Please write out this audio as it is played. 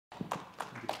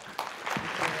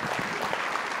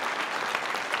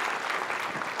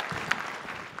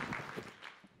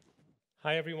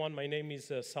Hi, everyone. My name is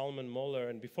Salomon Muller,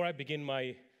 and before I begin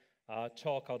my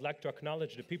talk, I would like to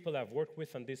acknowledge the people I've worked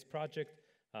with on this project,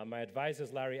 my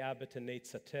advisors, Larry Abbott and Nate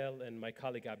Sawtell, and my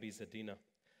colleague, Abby Zadina.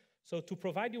 So to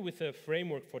provide you with a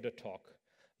framework for the talk,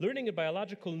 learning in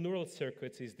biological neural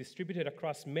circuits is distributed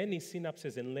across many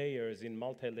synapses and layers in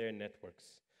multi-layer networks.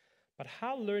 But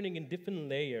how learning in different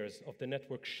layers of the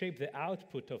network shape the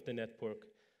output of the network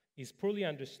is poorly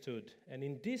understood, and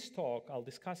in this talk, I'll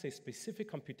discuss a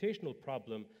specific computational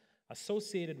problem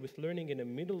associated with learning in a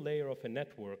middle layer of a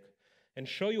network and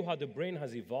show you how the brain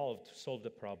has evolved to solve the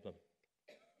problem.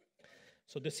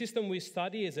 So the system we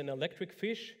study is an electric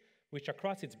fish, which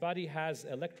across its body has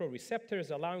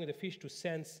electroreceptors, allowing the fish to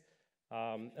sense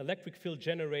electric field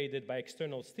generated by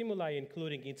external stimuli,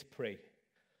 including its prey.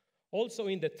 Also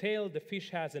in the tail, the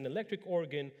fish has an electric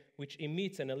organ which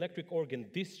emits an electric organ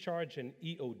discharge, an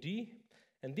EOD,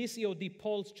 and this EOD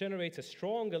pulse generates a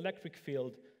strong electric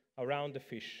field around the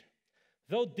fish.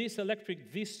 Though this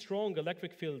strong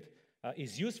electric field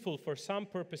is useful for some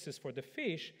purposes for the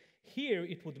fish, here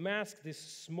it would mask this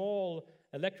small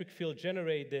electric field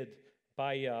generated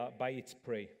by its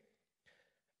prey.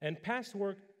 And past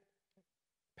work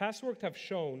have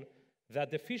shown that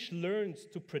the fish learns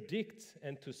to predict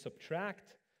and to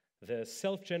subtract the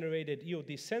self-generated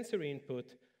EOD sensory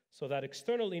input so that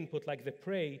external input like the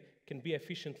prey can be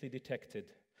efficiently detected.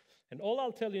 And all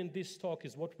I'll tell you in this talk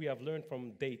is what we have learned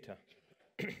from data.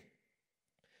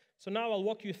 So now I'll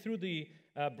walk you through the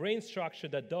brain structure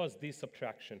that does this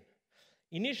subtraction.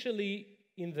 Initially,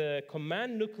 in the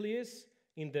command nucleus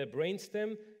in the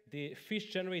brainstem, the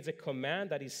fish generates a command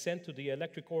that is sent to the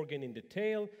electric organ in the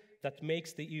tail that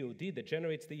makes the EOD, that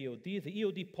generates the EOD. The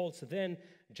EOD pulse then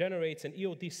generates an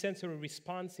EOD sensory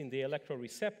response in the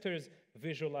electroreceptors,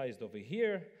 visualized over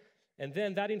here. And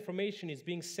then that information is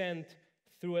being sent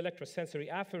through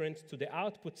electrosensory afferents to the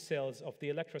output cells of the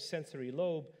electrosensory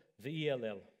lobe, the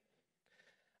ELL.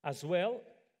 As well,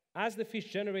 as the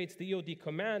fish generates the EOD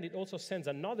command, it also sends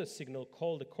another signal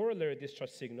called the corollary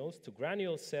discharge signals to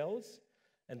granule cells.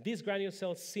 And these granule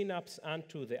cells synapse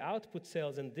onto the output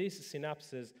cells, and these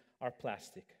synapses are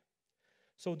plastic.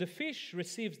 So the fish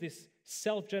receives this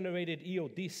self-generated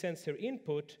EOD sensor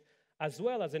input as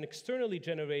well as an externally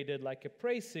generated, like a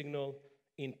prey signal,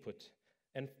 input.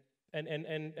 And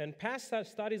past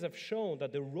studies have shown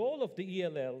that the role of the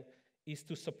ELL is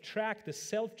to subtract the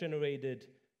self-generated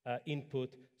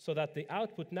input so that the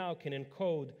output now can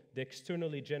encode the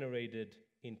externally generated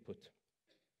input.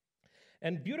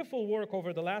 And beautiful work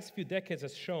over the last few decades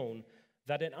has shown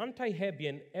that an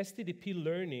anti-Hebbian STDP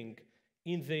learning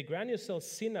in the granule cell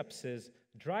synapses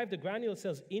drive the granule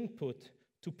cell's input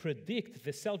to predict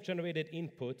the self-generated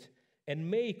input and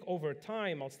make over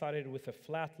time, I'll start it with a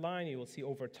flat line, you will see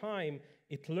over time,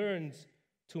 it learns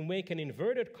to make an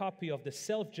inverted copy of the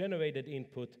self-generated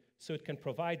input so it can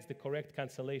provide the correct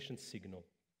cancellation signal.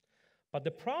 But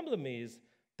the problem is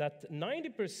that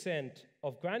 90%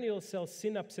 of granule cell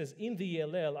synapses in the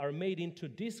ELL are made into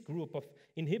this group of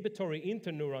inhibitory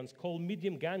interneurons called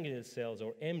medium ganglion cells,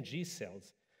 or MG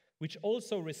cells, which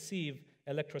also receive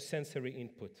electrosensory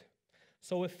input.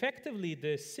 So effectively,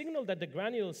 the signal that the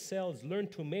granule cells learn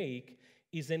to make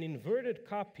is an inverted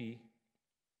copy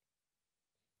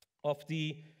of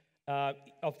the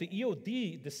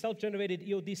EOD, the self-generated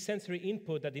EOD sensory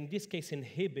input that in this case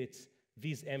inhibits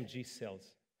these MG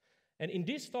cells. And in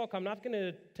this talk, I'm not going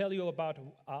to tell you about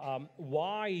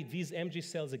why these MG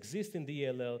cells exist in the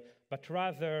ELL, but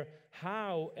rather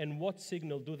how and what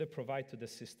signal do they provide to the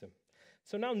system.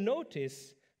 So now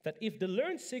notice that if the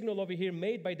learned signal over here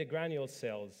made by the granule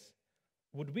cells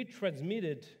would be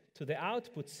transmitted to the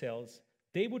output cells,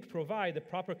 they would provide the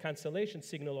proper cancellation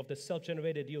signal of the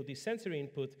self-generated EOD sensory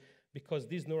input because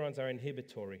these neurons are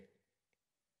inhibitory.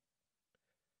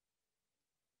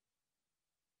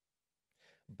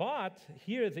 But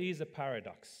here there is a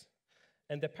paradox.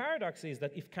 And the paradox is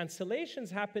that if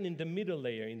cancellations happen in the middle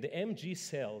layer, in the MG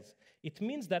cells, it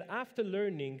means that after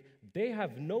learning, they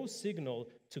have no signal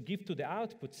to give to the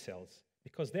output cells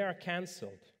because they are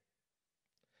canceled.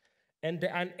 And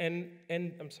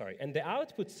the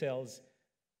output cells,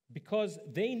 because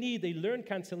they need a learned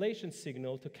cancellation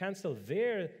signal to cancel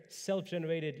their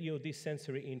self-generated EOD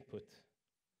sensory input.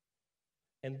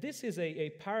 And this is a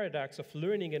paradox of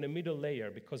learning in a middle layer,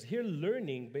 because here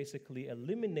learning basically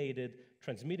eliminated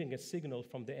transmitting a signal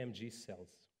from the MG cells.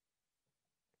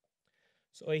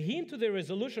 So a hint to the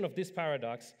resolution of this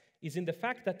paradox is in the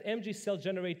fact that MG cells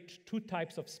generate two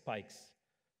types of spikes.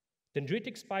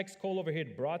 Dendritic spikes called over here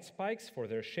broad spikes for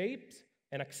their shapes,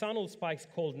 and axonal spikes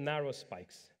called narrow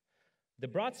spikes. The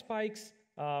broad spikes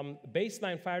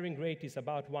baseline firing rate is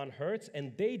about 1 hertz,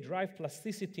 and they drive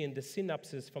plasticity in the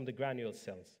synapses from the granule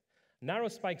cells. Narrow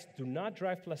spikes do not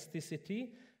drive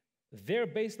plasticity. Their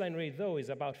baseline rate, though, is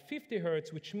about 50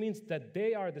 hertz, which means that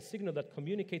they are the signal that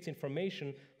communicates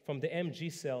information from the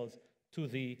MG cells to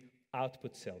the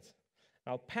output cells.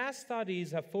 Now, past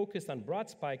studies have focused on broad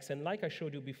spikes, and like I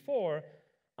showed you before,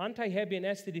 anti-Hebbian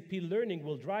STDP learning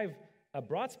will drive a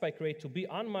broad spike rate to be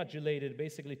unmodulated,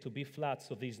 basically to be flat,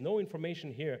 so there's no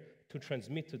information here to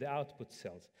transmit to the output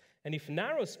cells. And if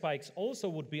narrow spikes also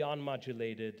would be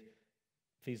unmodulated,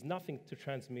 there's nothing to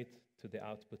transmit to the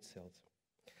output cells.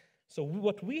 So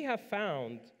what we have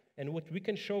found, and what we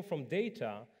can show from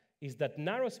data, is that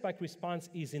narrow spike response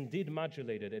is indeed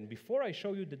modulated. And before I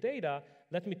show you the data,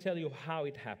 let me tell you how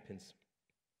it happens.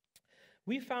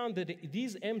 We found that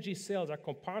these MG cells are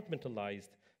compartmentalized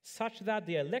such that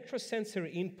the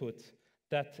electrosensory input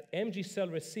that MG cell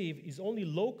receive is only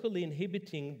locally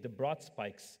inhibiting the broad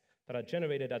spikes that are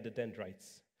generated at the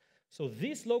dendrites. So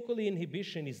this local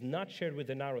inhibition is not shared with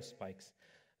the narrow spikes.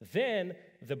 Then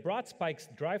the broad spikes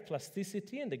drive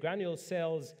plasticity, and the granule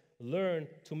cells learn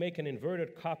to make an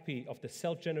inverted copy of the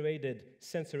self-generated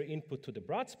sensory input to the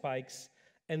broad spikes,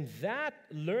 and that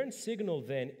learned signal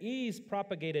then is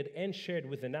propagated and shared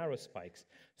with the narrow spikes.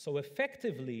 So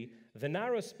effectively, the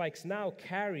narrow spikes now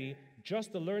carry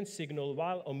just the learned signal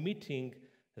while omitting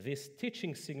this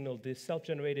teaching signal, this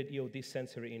self-generated EOD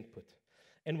sensory input.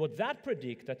 And what that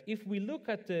predicts, that if we look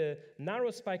at the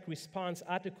narrow spike response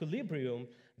at equilibrium,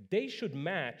 they should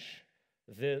match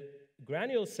the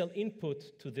granule cell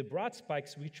input to the broad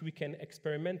spikes, which we can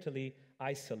experimentally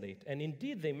isolate. And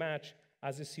indeed, they match,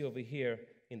 as you see over here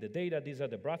in the data. These are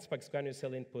the broad spikes granule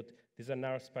cell input. These are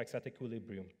narrow spikes at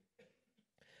equilibrium.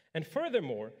 And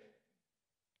furthermore,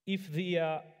 if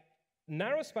the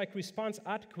narrow spike response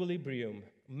at equilibrium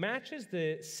matches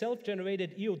the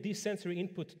self-generated EOD sensory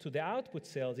input to the output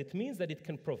cells, it means that it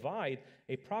can provide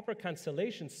a proper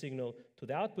cancellation signal to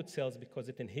the output cells because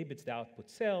it inhibits the output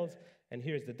cells. And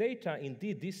here's the data.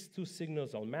 Indeed, these two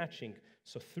signals are matching.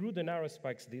 So through the narrow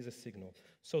spikes, there's a signal.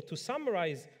 So to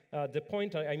summarize the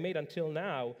point I made until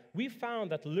now, we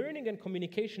found that learning and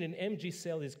communication in MG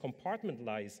cell is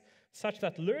compartmentalized, such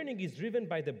that learning is driven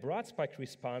by the broad spike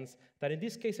response that in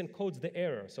this case encodes the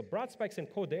error. So broad spikes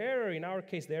encode the error. In our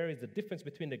case, the error is the difference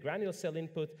between the granule cell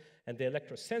input and the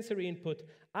electrosensory input.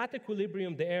 At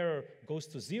equilibrium, the error goes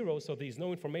to 0, so there is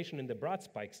no information in the broad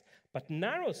spikes. But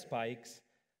narrow spikes,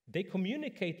 they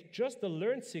communicate just the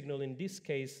learned signal, in this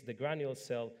case, the granule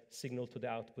cell signal to the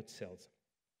output cells.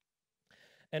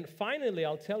 And finally,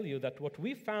 I'll tell you that what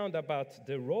we found about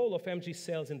the role of MG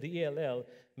cells in the ELL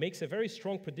makes a very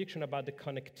strong prediction about the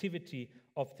connectivity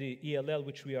of the ELL,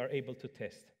 which we are able to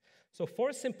test. So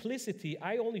for simplicity,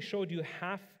 I only showed you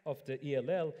half of the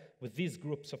ELL with these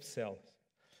groups of cells.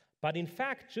 But in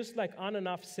fact, just like on and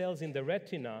off cells in the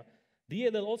retina, the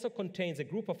ELL also contains a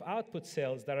group of output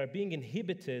cells that are being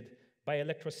inhibited by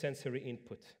electrosensory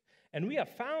input. And we have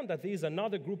found that there is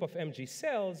another group of MG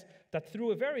cells that,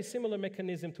 through a very similar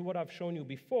mechanism to what I've shown you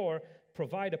before,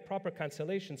 provide a proper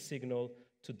cancellation signal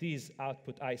to these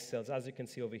output I cells, as you can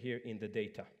see over here in the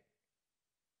data.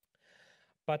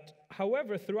 But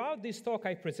however, throughout this talk,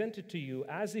 I presented to you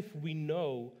as if we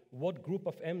know what group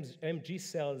of MG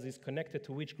cells is connected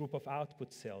to which group of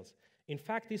output cells. In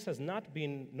fact, this has not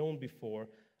been known before.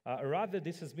 Rather,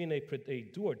 this has been a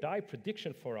do-or-die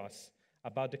prediction for us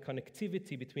about the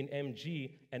connectivity between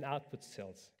MG and output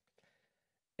cells.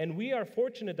 And we are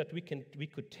fortunate that we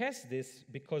could test this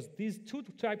because these two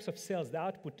types of cells, the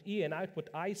output E and output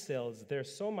I cells, their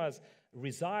somas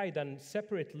reside on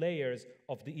separate layers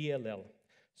of the ELL.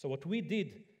 So what we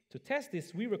did to test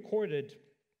this, we recorded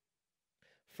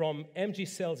from MG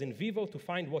cells in vivo to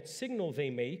find what signal they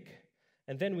make,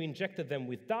 and then we injected them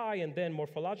with dye and then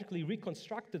morphologically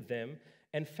reconstructed them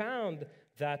and found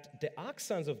that the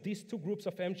axons of these two groups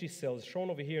of MG cells, shown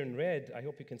over here in red, I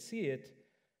hope you can see it,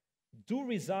 do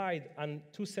reside on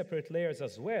two separate layers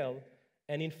as well.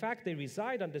 And in fact, they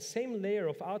reside on the same layer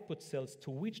of output cells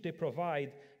to which they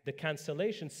provide the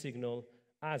cancellation signal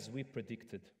as we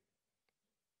predicted.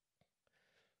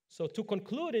 So to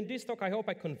conclude, in this talk, I hope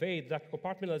I conveyed that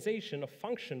compartmentalization of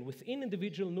function within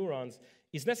individual neurons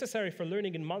is necessary for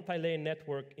learning in multi-layer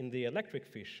network in the electric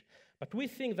fish. But we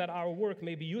think that our work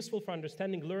may be useful for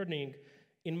understanding learning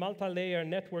in multi-layer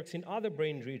networks in other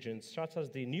brain regions, such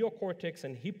as the neocortex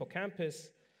and hippocampus.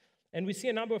 And we see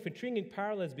a number of intriguing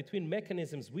parallels between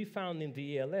mechanisms we found in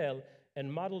the ELL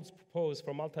and models proposed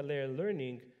for multi-layer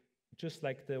learning, just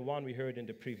like the one we heard in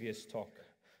the previous talk.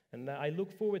 And I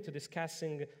look forward to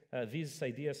discussing these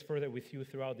ideas further with you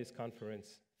throughout this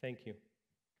conference. Thank you.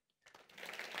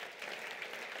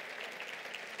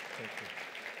 Thank you.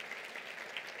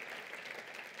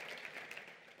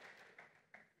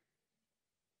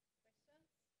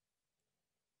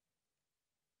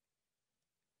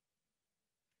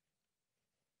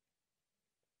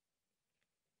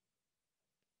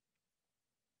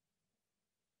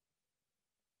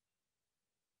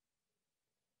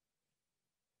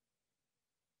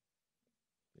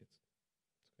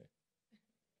 It's okay.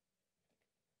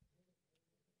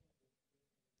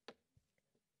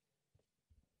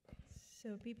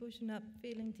 So people should not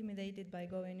feel intimidated by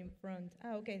going in front.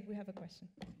 Ah, okay, we have a question.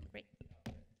 Great.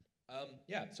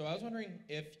 Yeah, so I was wondering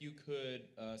if you could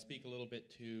speak a little bit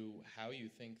to how you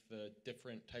think the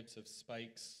different types of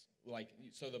spikes,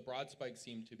 so the broad spikes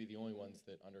seem to be the only ones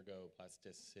that undergo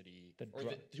plasticity,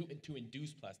 to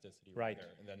induce plasticity, Right.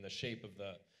 rather, and then the shape of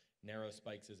the narrow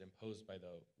spikes is imposed by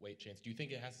the weight chains. Do you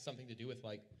think it has something to do with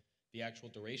the actual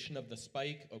duration of the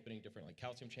spike, opening different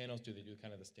calcium channels? Do they do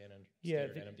kind of the standard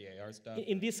NMDAR stuff?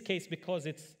 In this case, because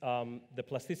it's the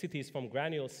plasticity is from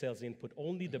granule cells input,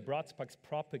 only the broad spikes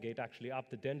propagate actually up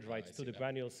the dendrites to the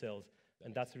granule cells,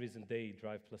 and that's the reason they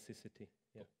drive plasticity.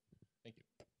 Yeah. Cool. Thank you.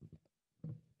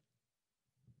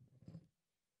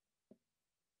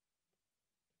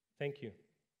 Thank you.